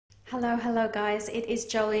Hello guys, it is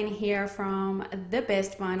Jolene here from The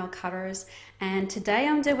Best Vinyl Cutters, and today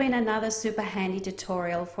I'm doing another super handy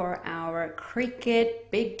tutorial for our Cricut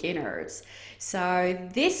beginners. So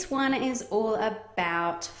this one is all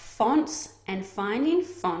about fonts and finding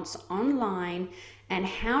fonts online and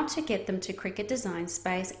how to get them to Cricut Design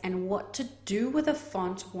Space and what to do with a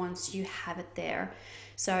font once you have it there.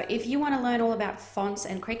 So if you want to learn all about fonts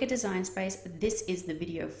and Cricut Design Space, this is the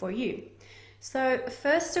video for you. So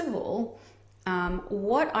first of all,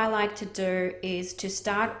 what I like to do is to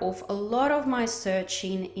start off a lot of my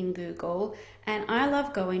searching in Google, and I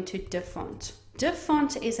love going to DaFont.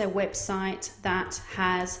 DaFont is a website that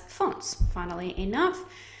has fonts, funnily enough,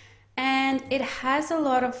 and it has a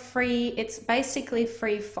lot of it's basically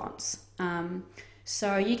free fonts.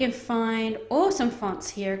 So you can find awesome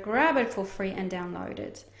fonts here, grab it for free and download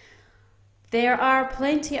it. There are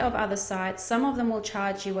plenty of other sites. Some of them will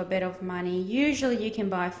charge you a bit of money. Usually you can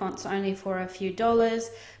buy fonts only for a few dollars,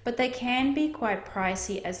 but they can be quite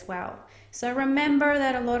pricey as well. So remember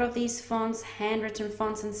that a lot of these fonts, handwritten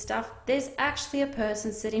fonts and stuff, there's actually a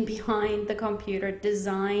person sitting behind the computer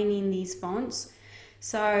designing these fonts.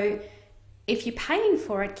 So if you're paying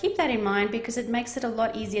for it, keep that in mind, because it makes it a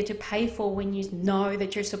lot easier to pay for when you know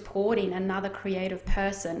that you're supporting another creative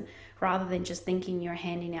person, rather than just thinking you're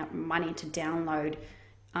handing out money to download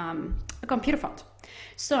a computer font.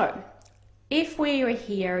 So if we are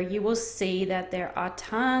here, you will see that there are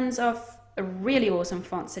tons of really awesome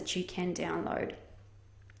fonts that you can download.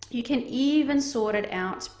 You can even sort it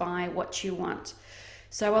out by what you want.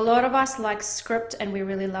 So a lot of us like script, and we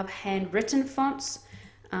really love handwritten fonts.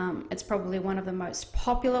 It's probably one of the most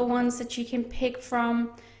popular ones that you can pick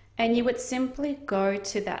from, and you would simply go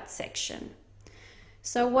to that section.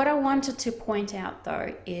 So what I wanted to point out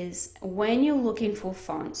though is when you're looking for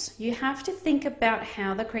fonts, you have to think about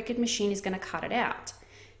how the Cricut machine is going to cut it out.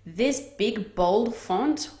 This big bold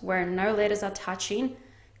font where no letters are touching,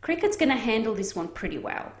 Cricut's going to handle this one pretty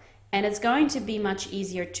well. And it's going to be much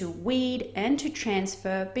easier to weed and to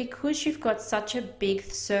transfer because you've got such a big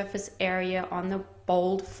surface area on the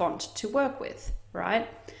bold font to work with, right?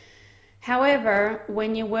 However,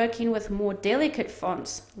 when you're working with more delicate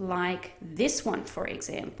fonts like this one, for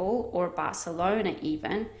example, or Barcelona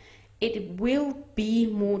even, it will be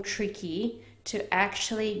more tricky to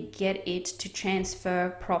actually get it to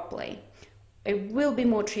transfer properly. It will be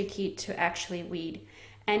more tricky to actually weed.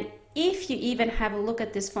 And if you even have a look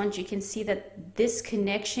at this font, you can see that this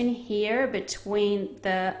connection here between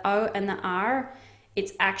the O and the R,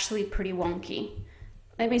 it's actually pretty wonky.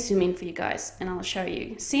 Let me zoom in for you guys and I'll show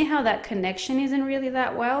you. See how that connection isn't really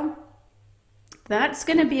that well? That's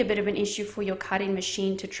going to be a bit of an issue for your cutting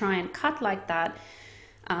machine to try and cut like that.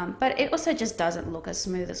 But it also just doesn't look as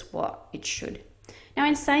smooth as what it should. Now,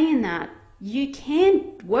 in saying that, you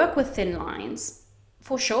can work with thin lines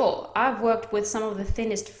for sure. I've worked with some of the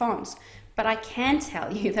thinnest fonts, but I can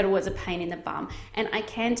tell you that it was a pain in the bum. And I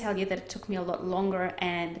can tell you that it took me a lot longer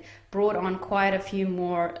and brought on quite a few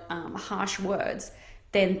more harsh words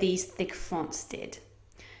than these thick fonts did.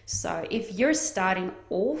 So if you're starting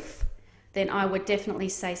off, then I would definitely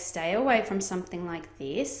say stay away from something like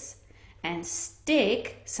this and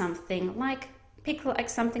pick something like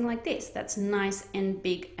something like this that's nice and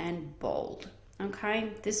big and bold.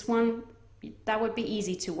 Okay, this one, that would be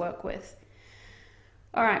easy to work with.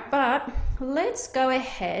 All right, but let's go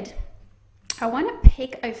ahead. I want to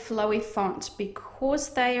pick a flowy font because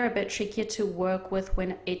they are a bit trickier to work with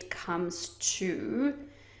when it comes to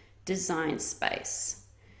Design Space.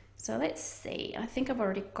 So let's see. I think I've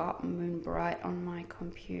already got Moonbright on my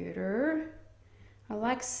computer. I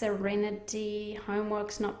like Serenity.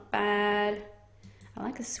 Homework's not bad. I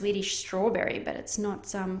like the Swedish Strawberry, but it's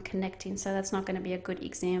not connecting, so that's not going to be a good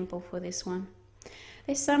example for this one.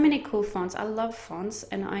 There's so many cool fonts. I love fonts,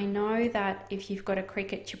 and I know that if you've got a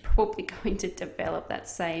Cricut, you're probably going to develop that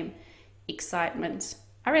same excitement.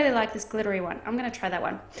 I really like this glittery one. I'm going to try that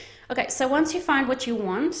one. Okay, so once you find what you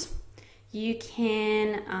want, you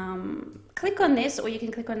can click on this, or you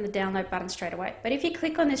can click on the download button straight away. But if you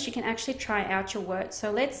click on this, you can actually try out your word. So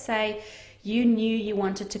let's say you knew you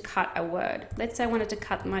wanted to cut a word. Let's say I wanted to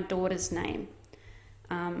cut my daughter's name.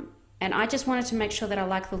 And I just wanted to make sure that I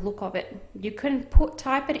like the look of it. You can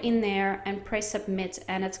type it in there and press submit,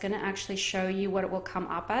 and it's going to actually show you what it will come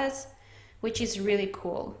up as, which is really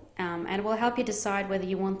cool. And it will help you decide whether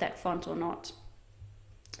you want that font or not.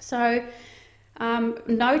 So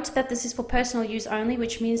note that this is for personal use only,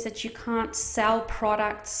 which means that you can't sell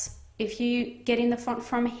products if you get in the font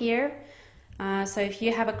from here. So if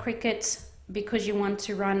you have a Cricut because you want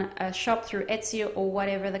to run a shop through Etsy or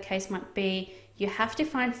whatever the case might be, you have to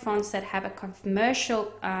find fonts that have a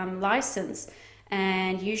commercial license,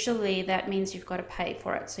 and usually that means you've got to pay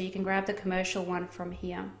for it. So you can grab the commercial one from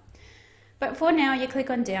here. But for now, you click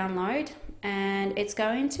on download, and it's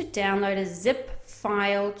going to download a zip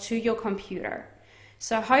file to your computer.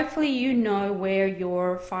 So hopefully you know where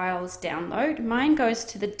your files download. Mine goes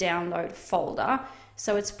to the download folder,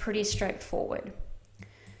 so it's pretty straightforward.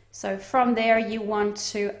 So from there you want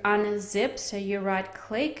to unzip, so you right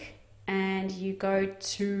click and you go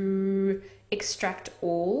to extract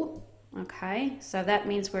all. Okay, so that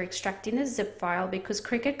means we're extracting the zip file because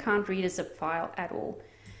Cricut can't read a zip file at all.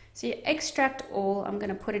 So you extract all. I'm going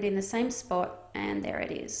to put it in the same spot, and there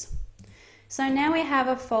it is. So now we have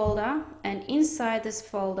a folder, and inside this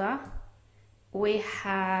folder we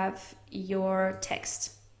have your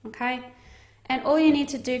text. Okay, and all you need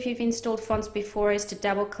to do if you've installed fonts before is to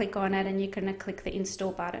double click on it, and you're going to click the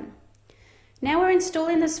install button. Now we're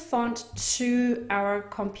installing this font to our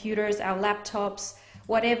computers, our laptops,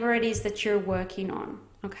 whatever it is that you're working on.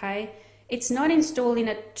 Okay, it's not installing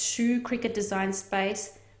it to Cricut Design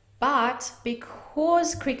Space, but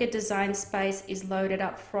because Cricut Design Space is loaded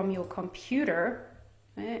up from your computer,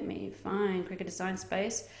 let me find Cricut Design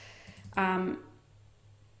Space.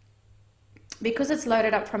 Because it's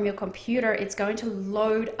loaded up from your computer, it's going to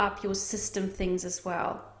load up your system things as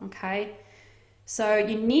well. Okay, so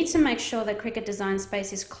you need to make sure that Cricut Design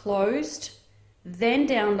Space is closed, then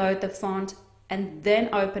download the font, and then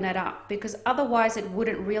open it up, because otherwise it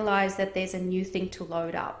wouldn't realize that there's a new thing to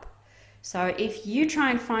load up. So if you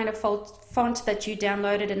try and find a font that you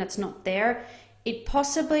downloaded and it's not there, it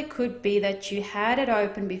possibly could be that you had it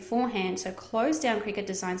open beforehand. So close down Cricut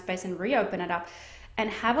Design Space and reopen it up and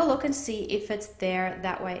have a look and see if it's there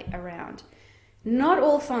that way around. Not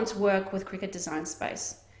all fonts work with Cricut Design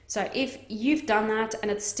Space. So if you've done that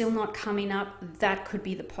and it's still not coming up, that could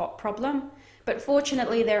be the problem. But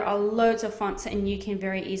fortunately, there are loads of fonts and you can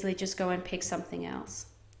very easily just go and pick something else.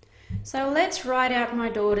 So let's write out my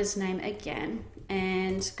daughter's name again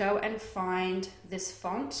and go and find this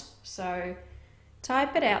font. So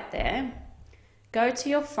type it out there, go to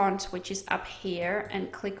your font, which is up here,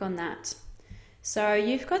 and click on that. So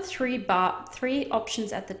you've got three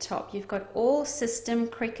options at the top. You've got all, system,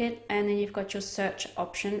 Cricut, and then you've got your search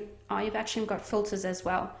option. Oh, you've actually got filters as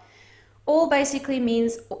well. All basically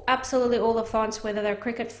means absolutely all the fonts, whether they're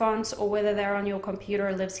Cricut fonts or whether they're on your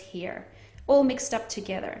computer, lives here. All mixed up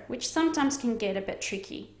together, which sometimes can get a bit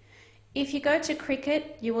tricky. If you go to Cricut,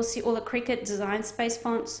 you will see all the Cricut Design Space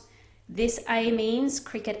fonts. This A means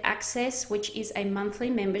Cricut Access, which is a monthly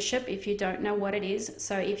membership if you don't know what it is.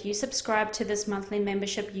 So if you subscribe to this monthly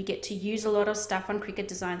membership, you get to use a lot of stuff on Cricut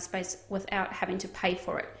Design Space without having to pay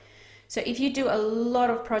for it. So if you do a lot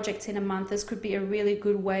of projects in a month, this could be a really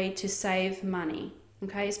good way to save money.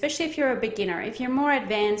 Okay, especially if you're a beginner. If you're more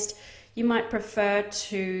advanced, you might prefer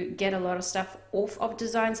to get a lot of stuff off of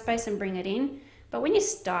Design Space and bring it in. But when you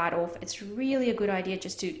start off, it's really a good idea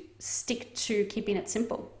just to stick to keeping it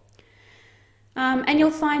simple. And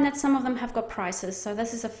you'll find that some of them have got prices. So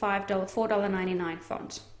this is a $4.99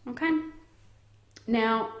 font. Okay.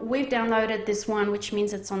 Now we've downloaded this one, which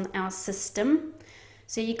means it's on our system.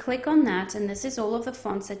 So you click on that, and this is all of the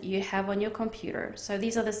fonts that you have on your computer. So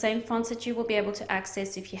these are the same fonts that you will be able to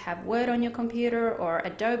access if you have Word on your computer or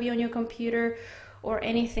Adobe on your computer or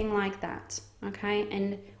anything like that. Okay,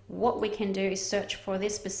 and what we can do is search for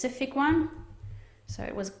this specific one. So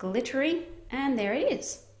it was glittery, and there it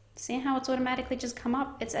is. See how it's automatically just come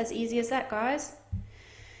up? It's as easy as that, guys.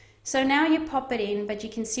 So now you pop it in, but you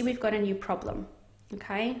can see we've got a new problem.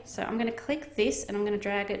 Okay, so I'm going to click this and I'm going to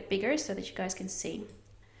drag it bigger so that you guys can see.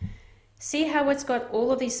 See how it's got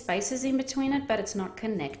all of these spaces in between it, but it's not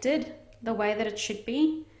connected the way that it should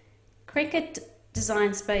be? Cricut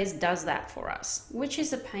Design Space does that for us, which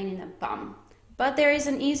is a pain in the bum. But there is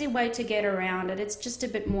an easy way to get around it. It's just a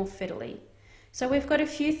bit more fiddly. So we've got a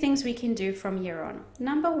few things we can do from here on.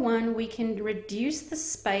 Number one, we can reduce the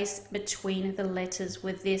space between the letters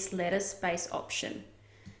with this letter space option.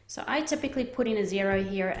 So I typically put in a 0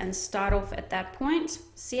 here and start off at that point.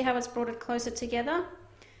 See how it's brought it closer together?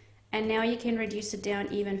 And now you can reduce it down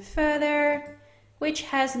even further, which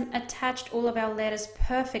has attached all of our letters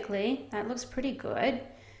perfectly. That looks pretty good.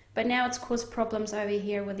 But now it's caused problems over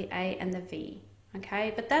here with the A and the V.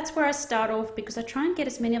 Okay, but that's where I start off because I try and get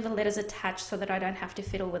as many of the letters attached so that I don't have to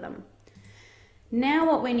fiddle with them. Now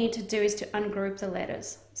what we need to do is to ungroup the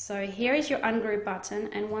letters. So here is your ungroup button,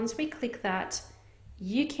 and once we click that,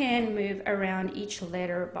 you can move around each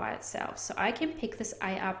letter by itself. So I can pick this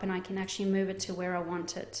A up and I can actually move it to where I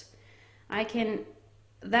want it. I can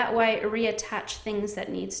that way reattach things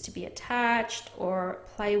that needs to be attached or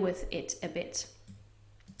play with it a bit.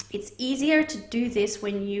 It's easier to do this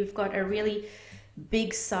when you've got a really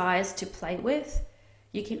big size to play with.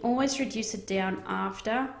 You can always reduce it down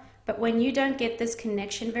after, but when you don't get this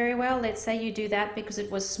connection very well, let's say you do that because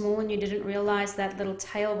it was small and you didn't realize that little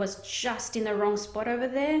tail was just in the wrong spot over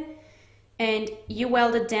there, and you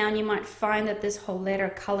weld it down, you might find that this whole letter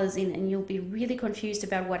colors in and you'll be really confused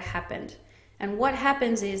about what happened. And what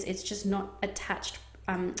happens is it's just not attached,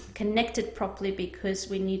 connected properly, because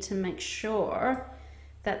we need to make sure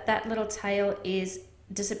that that little tail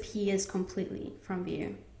disappears completely from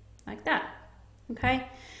view, like that. Okay,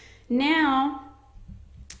 now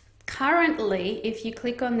currently if you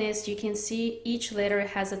click on this, you can see each letter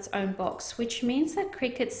has its own box, which means that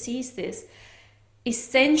Cricut sees this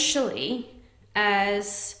essentially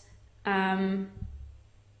as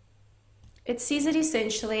it sees it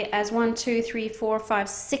essentially as 1, 2, 3, 4, 5,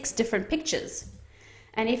 6 different pictures.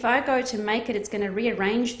 And if I go to make it, it's going to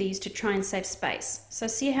rearrange these to try and save space. So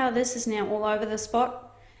see how this is now all over the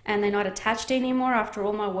spot and they're not attached anymore after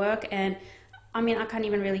all my work. And I mean, I can't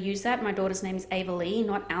even really use that. My daughter's name is Avalie,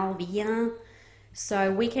 not Alvia.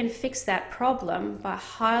 So we can fix that problem by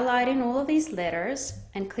highlighting all of these letters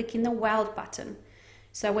and clicking the weld button.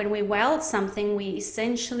 So when we weld something, we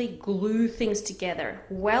essentially glue things together.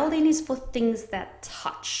 Welding is for things that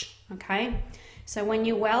touch, okay? So when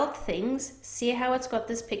you weld things, see how it's got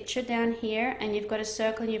this picture down here and you've got a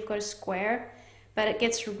circle and you've got a square, but it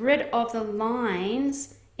gets rid of the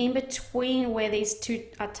lines in between where these two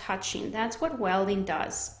are touching. That's what welding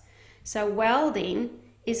does. So welding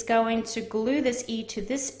is going to glue this E to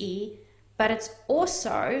this E, but it's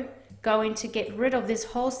also going to get rid of this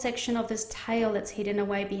whole section of this tail that's hidden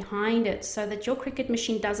away behind it, so that your Cricut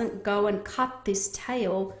machine doesn't go and cut this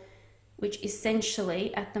tail, which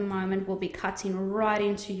essentially at the moment will be cutting right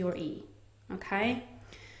into your E. Okay,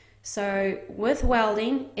 so with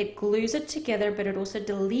welding, it glues it together, but it also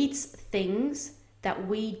deletes things that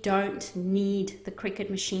we don't need the Cricut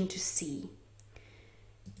machine to see.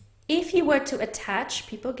 If you were to attach,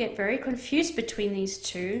 people get very confused between these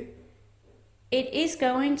two. It is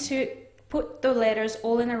going to put the letters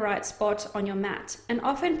all in the right spot on your mat. And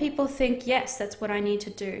often people think, yes, that's what I need to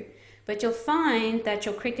do. But you'll find that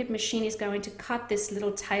your Cricut machine is going to cut this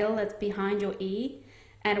little tail that's behind your E,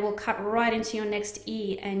 and it will cut right into your next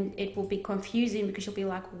E, and it will be confusing because you'll be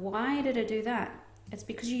like, why did it do that? It's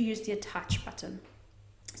because you used the attach button.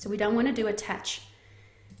 So we don't want to do attach.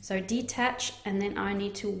 So detach, and then I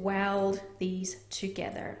need to weld these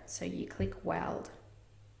together. So you click weld.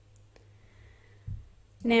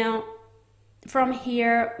 Now, from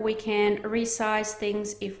here, we can resize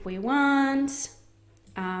things if we want.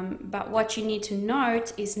 But what you need to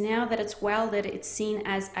note is now that it's welded, it's seen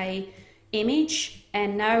as a image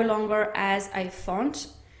and no longer as a font.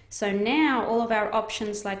 So now all of our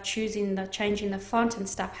options like changing the font and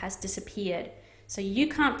stuff has disappeared. So you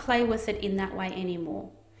can't play with it in that way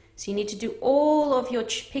anymore. So you need to do all of your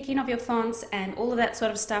picking of your fonts and all of that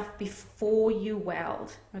sort of stuff before you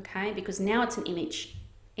weld, okay? Because now it's an image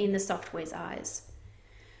in the software's eyes.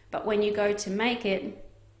 But when you go to make it,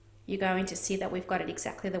 you're going to see that we've got it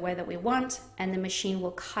exactly the way that we want, and the machine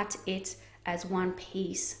will cut it as one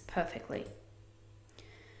piece perfectly.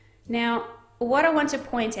 Now, what I want to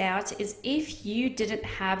point out is if you didn't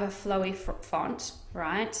have a flowy font,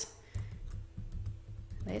 right?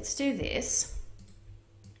 Let's do this.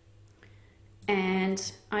 And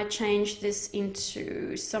I change this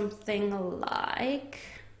into something like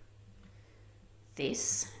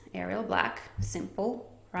this, Arial Black,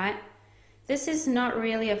 simple, right? This is not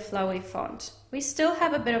really a flowy font. We still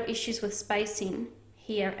have a bit of issues with spacing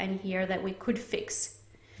here and here that we could fix.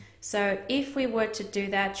 So if we were to do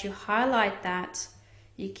that, you highlight that,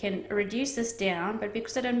 you can reduce this down, but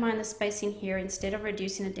because I don't mind the spacing here, instead of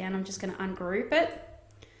reducing it down, I'm just going to ungroup it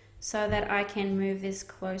so that I can move this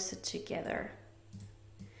closer together.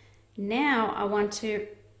 Now I want to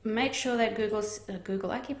make sure that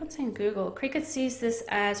I keep on saying Google, Cricut sees this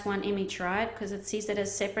as one image, right? Because it sees it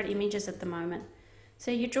as separate images at the moment. So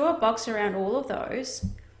you draw a box around all of those,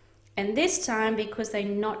 and this time, because they're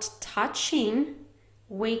not touching,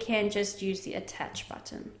 we can just use the attach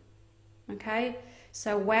button. Okay,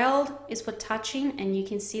 so weld is for touching, and you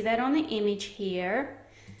can see that on the image here.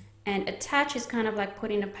 And attach is kind of like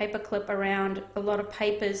putting a paper clip around a lot of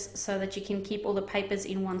papers so that you can keep all the papers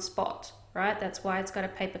in one spot, right? That's why it's got a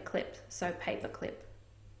paper clip, so paper clip.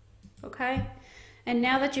 Okay, and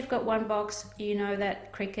now that you've got one box, you know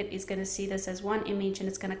that Cricut is going to see this as one image and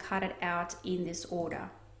it's going to cut it out in this order.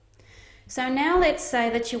 So now let's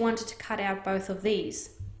say that you wanted to cut out both of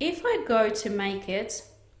these. If I go to make it,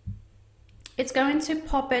 it's going to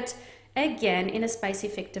pop it again in a space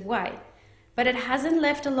effective way. but it hasn't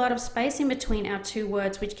left a lot of space in between our two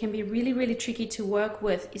words, which can be really, really tricky to work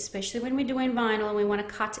with, especially when we're doing vinyl and we want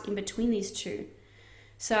to cut in between these two.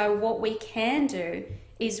 So what we can do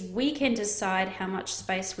is we can decide how much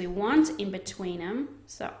space we want in between them.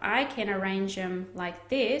 So I can arrange them like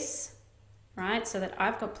this, right? So that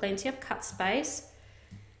I've got plenty of cut space.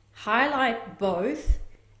 Highlight both,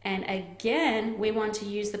 and again, we want to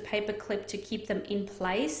use the paper clip to keep them in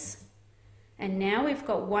place. And now we've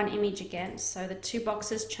got one image again. So the two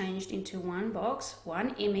boxes changed into one box,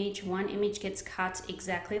 one image gets cut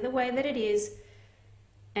exactly the way that it is.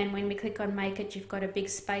 And when we click on make it, you've got a big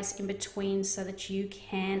space in between so that you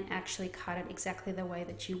can actually cut it exactly the way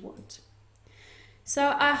that you want.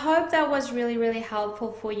 So I hope that was really, really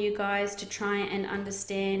helpful for you guys to try and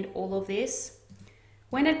understand all of this.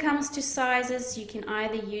 When it comes to sizes, you can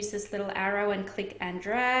either use this little arrow and click and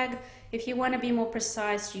drag. If you want to be more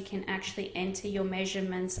precise, you can actually enter your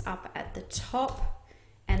measurements up at the top,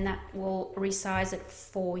 and that will resize it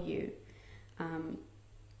for you.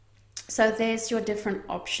 So there's your different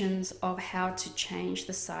options of how to change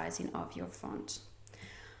the sizing of your font.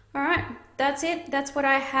 All right, that's it. That's what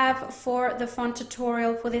I have for the font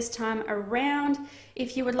tutorial for this time around.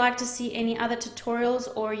 If you would like to see any other tutorials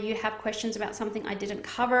or you have questions about something I didn't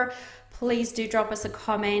cover, please do drop us a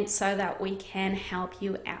comment so that we can help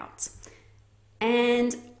you out.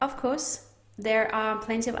 And of course, there are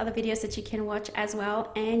plenty of other videos that you can watch as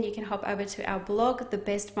well, and you can hop over to our blog,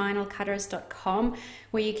 thebestvinylcutters.com,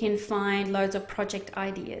 where you can find loads of project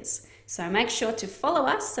ideas. So make sure to follow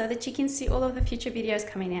us so that you can see all of the future videos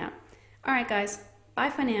coming out. All right, guys, bye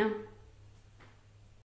for now.